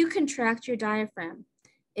when you contract your diaphragm,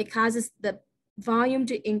 it causes the volume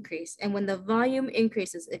to increase. And when the volume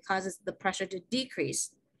increases, it causes the pressure to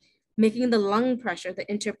decrease, making the lung pressure, the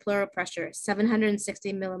interpleural pressure,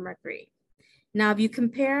 760 millimercury. Now, if you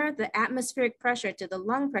compare the atmospheric pressure to the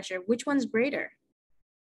lung pressure, which one's greater?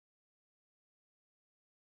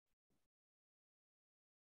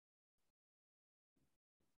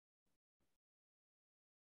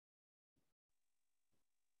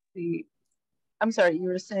 I'm sorry, you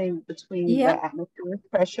were saying between the atmospheric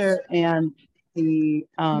pressure and the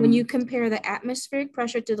when you compare the atmospheric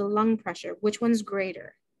pressure to the lung pressure, which one's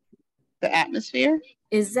greater? The atmosphere?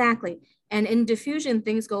 Exactly. And in diffusion,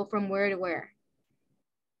 things go from where to where?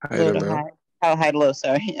 High to low. High. Oh, high to low,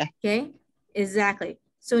 sorry. Yeah. Okay, exactly.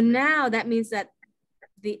 So now that means that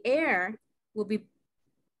the air will be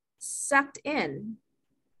sucked in.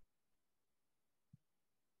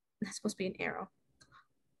 That's supposed to be an arrow.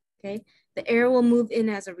 Okay, the air will move in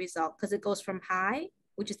as a result because it goes from high,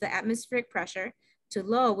 which is the atmospheric pressure, to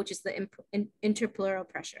low, which is the interpleural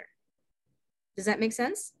pressure. Does that make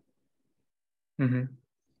sense? Mm-hmm.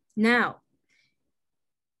 Now,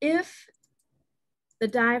 if the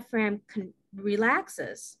diaphragm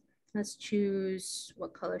relaxes, let's choose,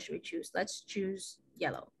 what color should we choose? Let's choose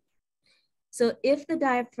yellow. So if the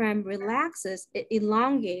diaphragm relaxes, it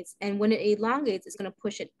elongates, and when it elongates, it's going to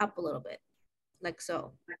push it up a little bit, like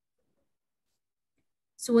so.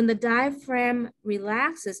 So when the diaphragm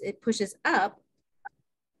relaxes, it pushes up.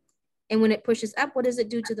 And when it pushes up, what does it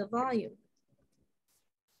do to the volume?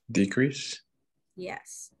 Decrease.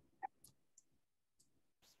 Yes.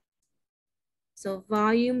 So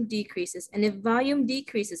volume decreases. And if volume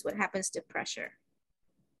decreases, what happens to pressure?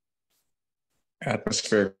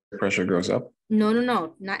 Atmospheric pressure goes up.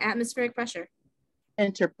 No, not atmospheric pressure.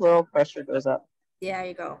 Interpleural pressure goes up. There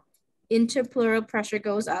you go. Interpleural pressure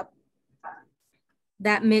goes up.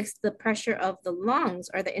 That makes the pressure of the lungs,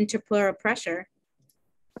 or the interpleural pressure,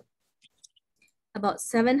 about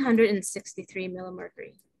 763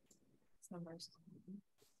 millimercury.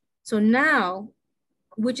 So now,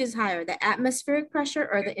 which is higher, the atmospheric pressure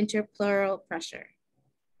or the interpleural pressure?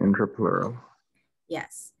 Interpleural.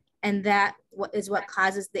 Yes. And that is what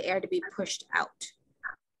causes the air to be pushed out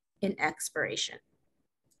in expiration.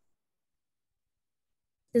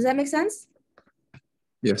 Does that make sense?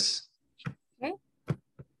 Yes. Okay.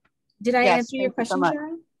 Did I answer your question,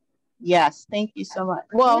 Sharon? Yes, thank you so much.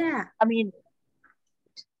 Well, yeah. I mean,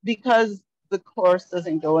 because the course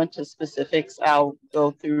doesn't go into specifics, I'll go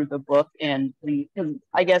through the book and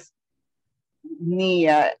I guess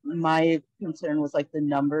my concern was like the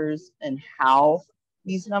numbers and how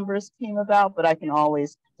these numbers came about, but I can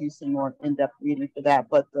always do some more in-depth reading for that.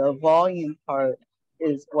 But the volume part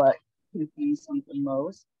is what confused me the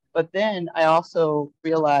most. But then I also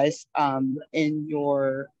realized in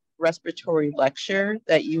your respiratory lecture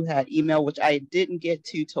that you had emailed, which I didn't get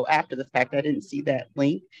to till after the fact. I didn't see that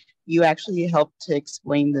link. You actually helped to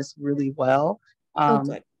explain this really well.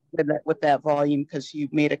 Good. With that volume, because you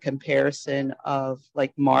made a comparison of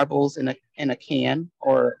like marbles in a can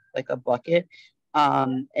or like a bucket,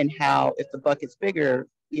 and how if the bucket's bigger,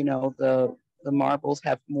 you know, the marbles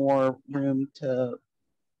have more room to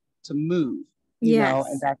move, you know,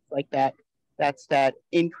 and that's that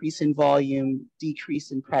increase in volume,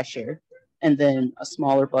 decrease in pressure, and then a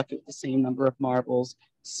smaller bucket with the same number of marbles,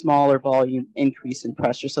 smaller volume, increase in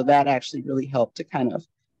pressure. So that actually really helped to kind of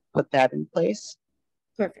put that in place.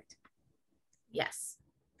 Perfect. Yes.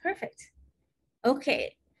 Perfect.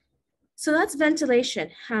 Okay. So that's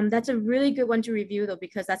ventilation. That's a really good one to review though,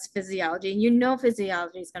 because that's physiology. And you know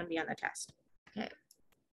physiology is going to be on the test. Okay.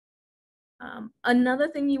 Another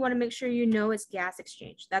thing you want to make sure you know is gas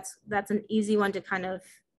exchange. That's an easy one to kind of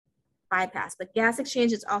bypass. But gas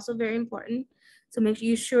exchange is also very important. So make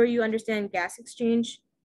sure you understand gas exchange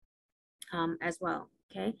as well.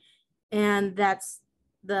 Okay. And that's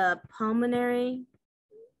the pulmonary.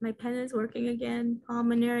 My pen is working again.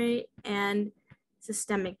 Pulmonary and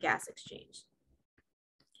systemic gas exchange.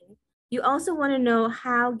 Okay. You also want to know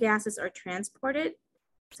how gases are transported.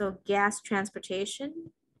 So gas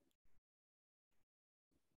transportation.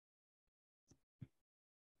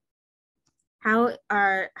 How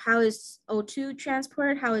is O2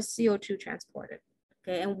 transported? How is CO2 transported?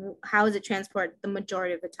 Okay, and how is it transported the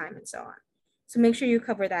majority of the time and so on. So make sure you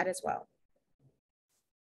cover that as well.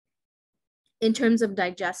 In terms of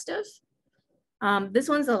digestive, this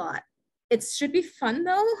one's a lot. It should be fun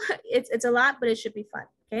though. It's a lot, but it should be fun,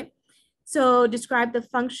 okay? So describe the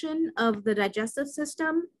function of the digestive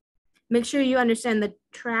system. Make sure you understand the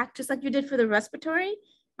tract, just like you did for the respiratory.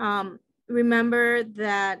 Remember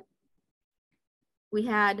that we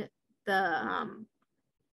had the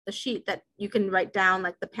sheet that you can write down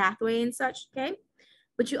like the pathway and such, okay?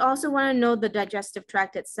 But you also want to know the digestive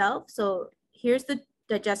tract itself. So here's the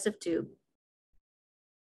digestive tube.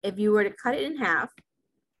 If you were to cut it in half,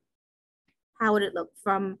 how would it look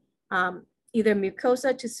from either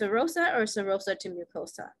mucosa to serosa or serosa to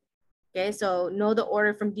mucosa? Okay, so know the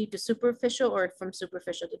order from deep to superficial or from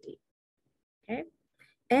superficial to deep, okay?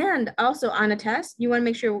 And also on a test, you want to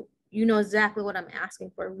make sure you know exactly what I'm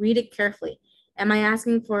asking for. Read it carefully. Am I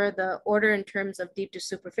asking for the order in terms of deep to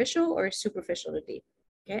superficial or superficial to deep?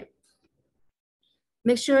 Okay.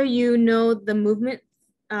 Make sure you know the movement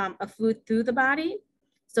of food through the body.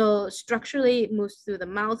 So structurally, it moves through the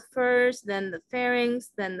mouth first, then the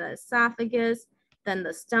pharynx, then the esophagus, then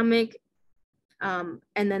the stomach, and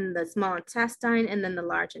then the small intestine, and then the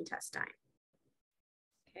large intestine.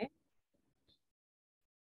 Okay.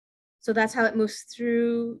 So that's how it moves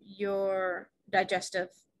through your digestive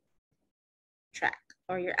tract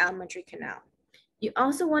or your alimentary canal. You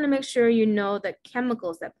also want to make sure you know the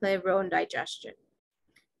chemicals that play a role in digestion.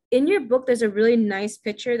 In your book, there's a really nice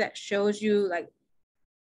picture that shows you like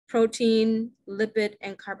protein, lipid,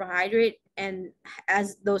 and carbohydrate. And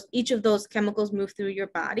as each of those chemicals move through your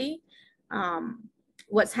body,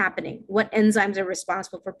 what's happening, what enzymes are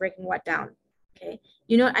responsible for breaking what down. Okay.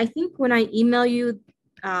 You know, I think when I email you,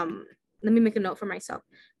 let me make a note for myself.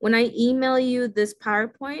 When I email you this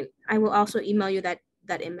PowerPoint, I will also email you that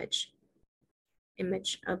that image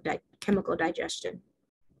of chemical digestion.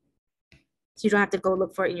 So you don't have to go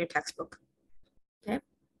look for it in your textbook. Okay.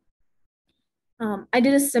 I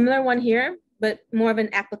did a similar one here, but more of an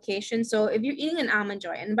application. So if you're eating an almond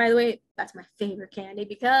joy, and by the way, that's my favorite candy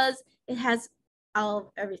because it has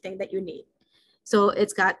everything that you need. So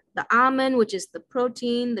it's got the almond, which is the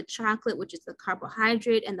protein, the chocolate, which is the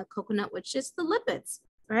carbohydrate, and the coconut, which is the lipids,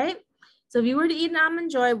 right? So if you were to eat an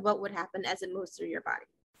almond joy, what would happen as it moves through your body?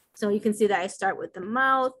 So you can see that I start with the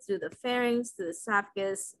mouth, through the pharynx, through the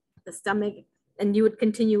esophagus, the stomach, and you would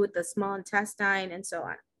continue with the small intestine and so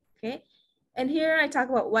on, okay? And here I talk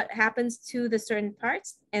about what happens to the certain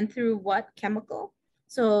parts and through what chemical.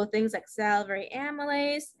 So things like salivary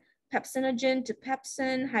amylase, pepsinogen to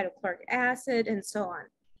pepsin, hydrochloric acid, and so on.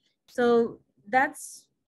 So that's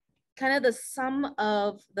kind of the sum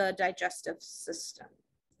of the digestive system,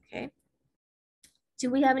 okay? Do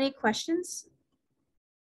we have any questions?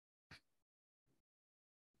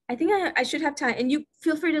 I think I should have time, and you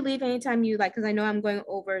feel free to leave anytime you like, because I know I'm going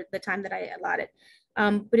over the time that I allotted.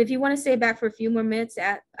 But if you want to stay back for a few more minutes,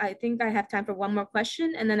 I think I have time for one more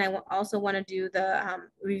question, and then I also want to do the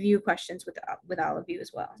review questions with all of you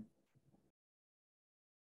as well.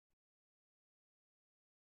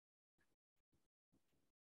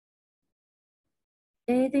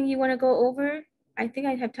 Anything you want to go over? I think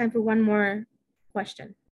I have time for one more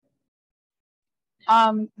question.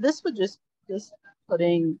 This would just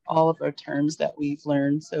putting all of our terms that we've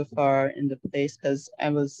learned so far into place, because I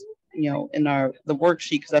was, in the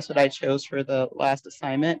worksheet, because that's what I chose for the last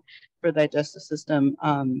assignment for the digestive system,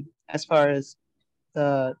 as far as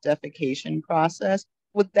the defecation process.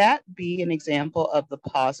 Would that be an example of the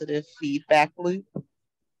positive feedback loop?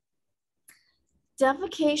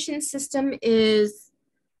 Defecation system is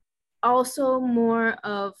also more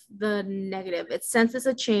of the negative. It senses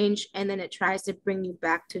a change and then it tries to bring you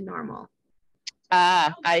back to normal.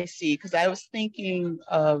 Ah, I see. Because I was thinking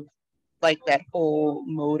of like that whole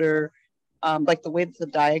motor, like the way that the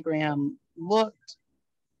diagram looked,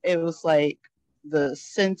 it was like the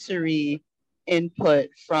sensory input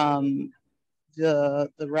from the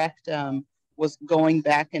rectum was going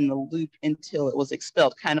back in the loop until it was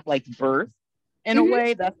expelled, kind of like birth in a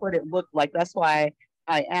way. That's what it looked like. That's why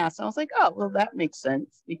I asked. I was like, oh, well, that makes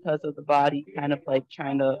sense, because of the body kind of like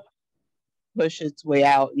trying to push its way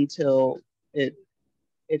out until it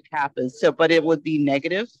happens. So, but it would be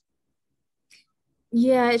negative.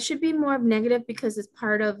 Yeah, it should be more of negative because it's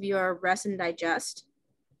part of your rest and digest.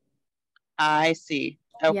 I see.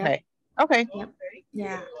 Okay. Yep. Okay. Yep.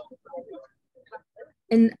 Yeah.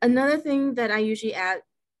 And another thing that I usually add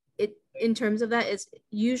it in terms of that is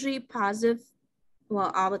usually positive,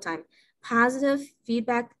 well, all the time. Positive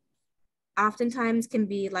feedback oftentimes can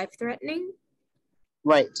be life-threatening.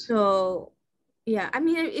 Right. So yeah, I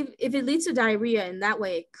mean, if it leads to diarrhea in that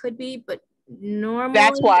way, it could be, but normally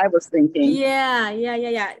that's what I was thinking. Yeah.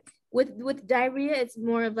 With diarrhea, it's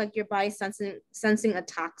more of like your body sensing a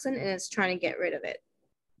toxin and it's trying to get rid of it.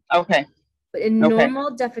 Okay. But in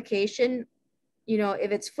normal defecation,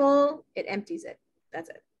 if it's full, it empties it. That's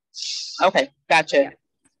it. Okay, gotcha.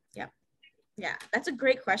 Yeah. That's a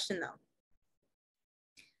great question though.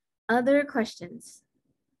 Other questions?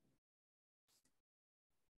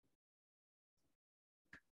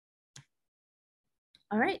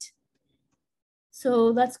 All right. So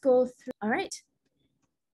let's go through.